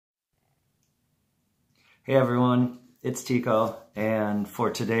Hey everyone, it's Tico, and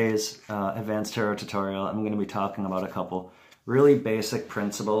for today's advanced tarot tutorial, I'm going to be talking about a couple really basic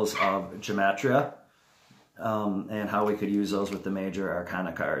principles of Gematria and how we could use those with the Major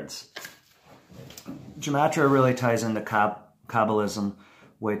Arcana cards. Gematria really ties into Kabbalism,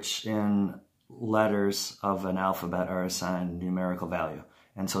 which in letters of an alphabet are assigned numerical value.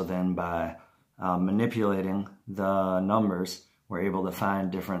 And so then by manipulating the numbers, we're able to find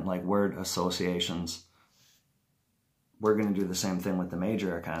different word associations. We're going to do the same thing with the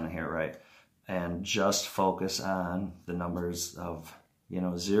Major Arcana here, right? And just focus on the numbers of,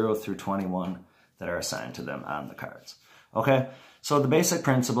 0 through 21 that are assigned to them on the cards. Okay, so the basic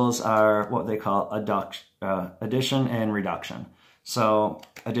principles are what they call addition and reduction. So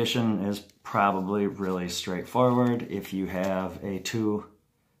addition is probably really straightforward. If you have a 2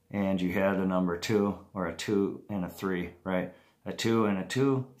 and you had a number 2, or a 2 and a 3, right? A 2 and a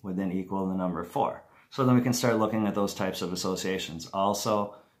 2 would then equal the number 4. So then we can start looking at those types of associations.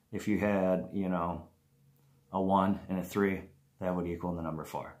 Also, if you had, a 1 and a 3, that would equal the number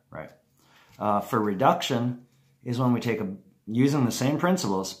 4, right? For reduction is when we take using the same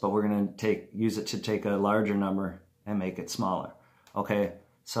principles, but we're going to use it to take a larger number and make it smaller. Okay,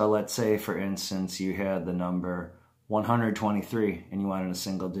 so let's say, for instance, you had the number 123 and you wanted a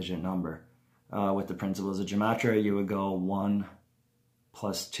single digit number. With the principles of Gematria, you would go 1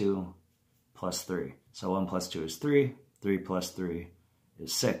 plus 2 plus 3. So 1 plus 2 is 3, 3 plus 3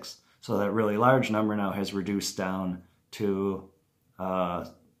 is 6. So that really large number now has reduced down to a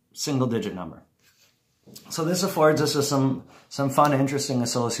single digit number. So this affords us some fun, interesting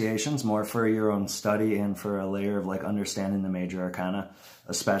associations, more for your own study and for a layer of understanding the Major Arcana,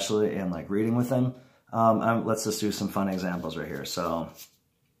 especially in reading with them. Let's just do some fun examples right here. So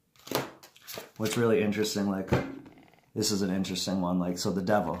what's really interesting, this is an interesting one, so the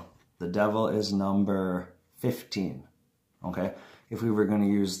devil. The devil is number 15, okay? If we were going to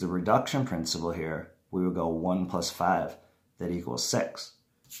use the reduction principle here, we would go 1 plus 5, that equals 6.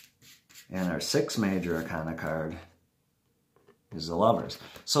 And our 6th Major Arcana card is the Lovers.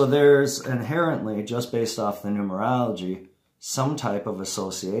 So there's inherently, just based off the numerology, some type of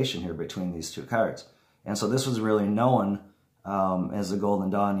association here between these two cards. And so this was really known as the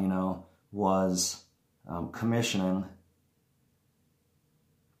Golden Dawn, was commissioning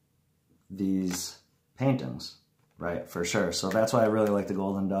these paintings, right, for sure. So that's why I really like the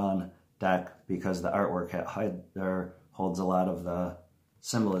Golden Dawn deck, because the artwork holds a lot of the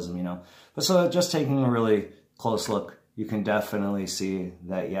symbolism, But so just taking a really close look, you can definitely see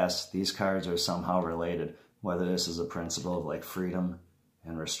that, yes, these cards are somehow related, whether this is a principle of freedom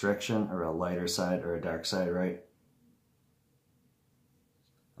and restriction, or a lighter side or a dark side, right?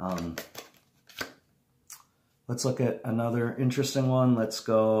 Let's look at another interesting one. Let's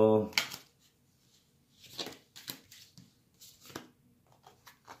go...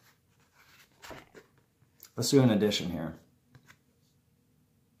 Let's do an addition here.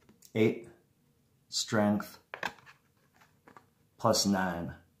 8, strength, plus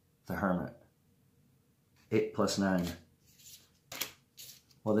 9, the Hermit. 8 plus 9.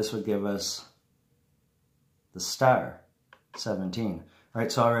 Well, this would give us the Star, 17.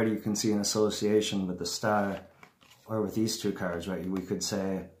 Right, so already you can see an association with the Star, or with these two cards, right? We could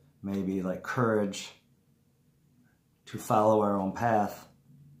say maybe courage to follow our own path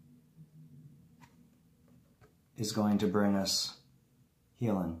is going to bring us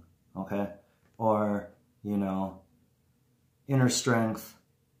healing, okay? Or, inner strength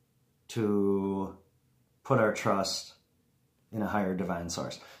to put our trust in a higher divine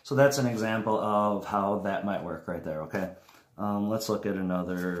source. So that's an example of how that might work right there, okay? Let's look at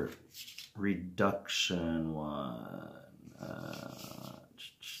another reduction one.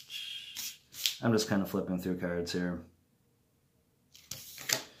 I'm just kind of flipping through cards here.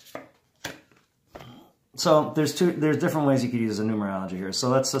 So there's different ways you could use the numerology here. So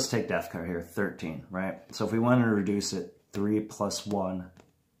let's just take Death card here, 13, right? So if we wanted to reduce it, 3 plus 1,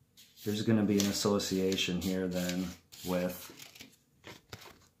 there's going to be an association here then with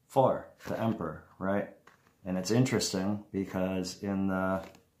 4, the Emperor, right? And it's interesting because in the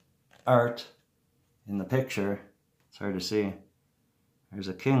art, in the picture, it's hard to see, there's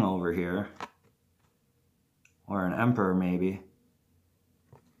a king over here, or an emperor maybe,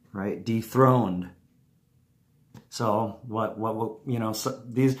 right? Dethroned. So so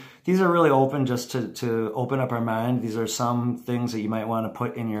these are really open, just to open up our mind. These are some things that you might want to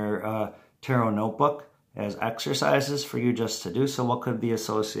put in your tarot notebook as exercises for you just to do. So what could the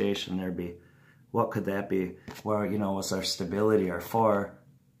association there be? What could that be? Well, what's our stability? Our 4,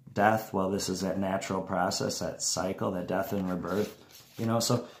 death. Well, this is that natural process, that cycle, that death and rebirth. You know,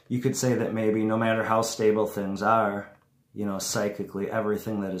 so you could say that maybe no matter how stable things are, you know, psychically,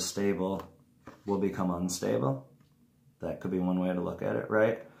 everything that is stable will become unstable. That could be one way to look at it,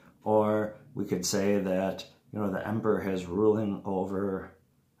 right? Or we could say that, you know, the emperor has ruling over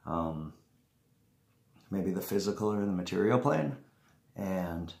maybe the physical or the material plane,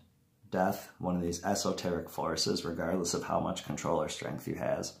 and death, one of these esoteric forces, regardless of how much control or strength you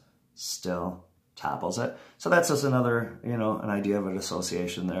has, still topples it. So that's just another, you know, an idea of an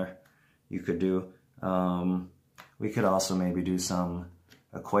association there you could do. We could also maybe do some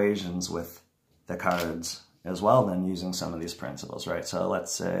equations with the cards as well, then using some of these principles, right? So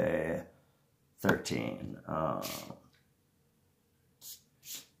let's say 13.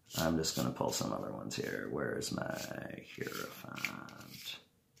 I'm just going to pull some other ones here. Where's my Hierophant?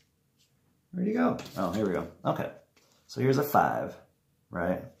 Where'd you go? Oh, here we go. Okay. So here's a 5,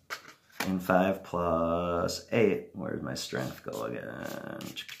 right? And 5 plus 8. Where'd my strength go again?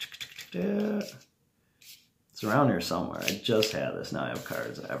 It's around here somewhere. I just had this. Now I have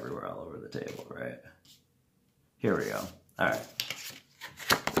cards everywhere all over the table, right? Here we go. All right.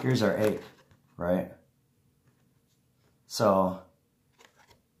 Here's our 8, right? So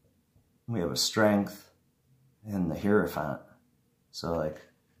we have a strength in the Hierophant. So like,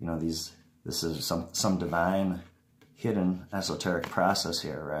 you know, this is some divine hidden esoteric process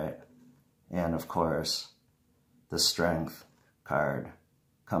here, right? And of course, the strength card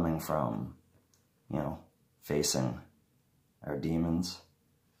coming from, you know, facing our demons,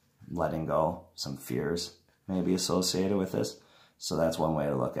 letting go, some fears maybe associated with this. So that's one way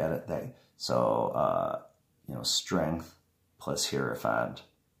to look at it. You know, strength plus Hierophant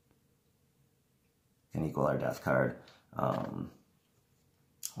can equal our death card.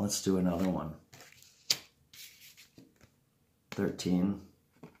 Let's do another one. 13,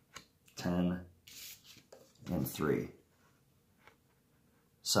 10, and 3.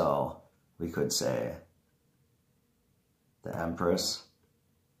 So we could say the Empress,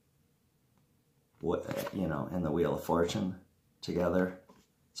 you know, and the Wheel of Fortune together.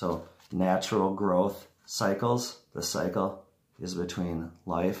 So natural growth cycles, the cycle is between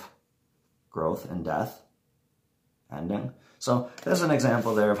life, growth, and death, ending. So there's an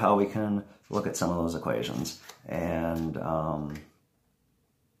example there of how we can look at some of those equations. And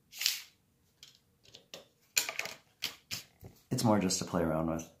it's more just to play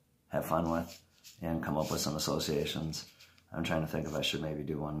around with, have fun with, and come up with some associations. I'm trying to think if I should maybe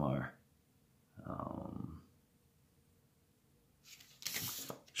do one more.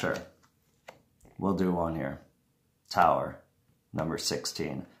 Sure. We'll do one here. Tower, number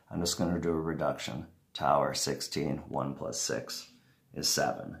 16. I'm just going to do a reduction. Tower, 16, 1 plus 6 is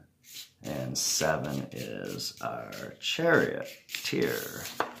 7. And 7 is our charioteer.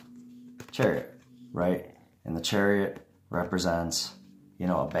 Chariot, right? And the chariot represents, you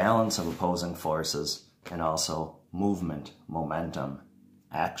know, a balance of opposing forces and also movement, momentum,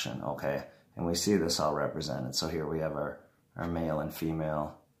 action, okay? And we see this all represented. So here we have our male and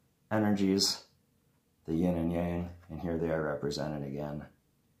female energies, the yin and yang, and here they are represented again,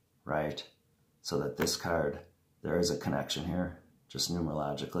 right? So that this card, there is a connection here, just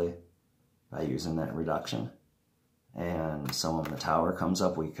numerologically, by using that reduction. And so when the tower comes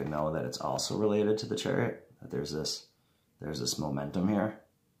up, we could know that it's also related to the chariot, that there's this momentum here.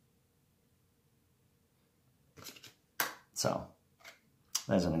 So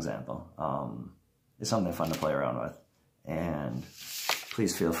that's an example. It's something fun to play around with. And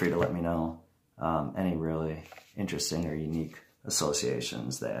please feel free to let me know any really interesting or unique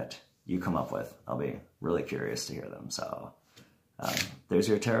associations that you come up with. I'll be really curious to hear them. So there's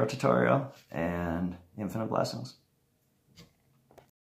your tarot tutorial, and infinite blessings.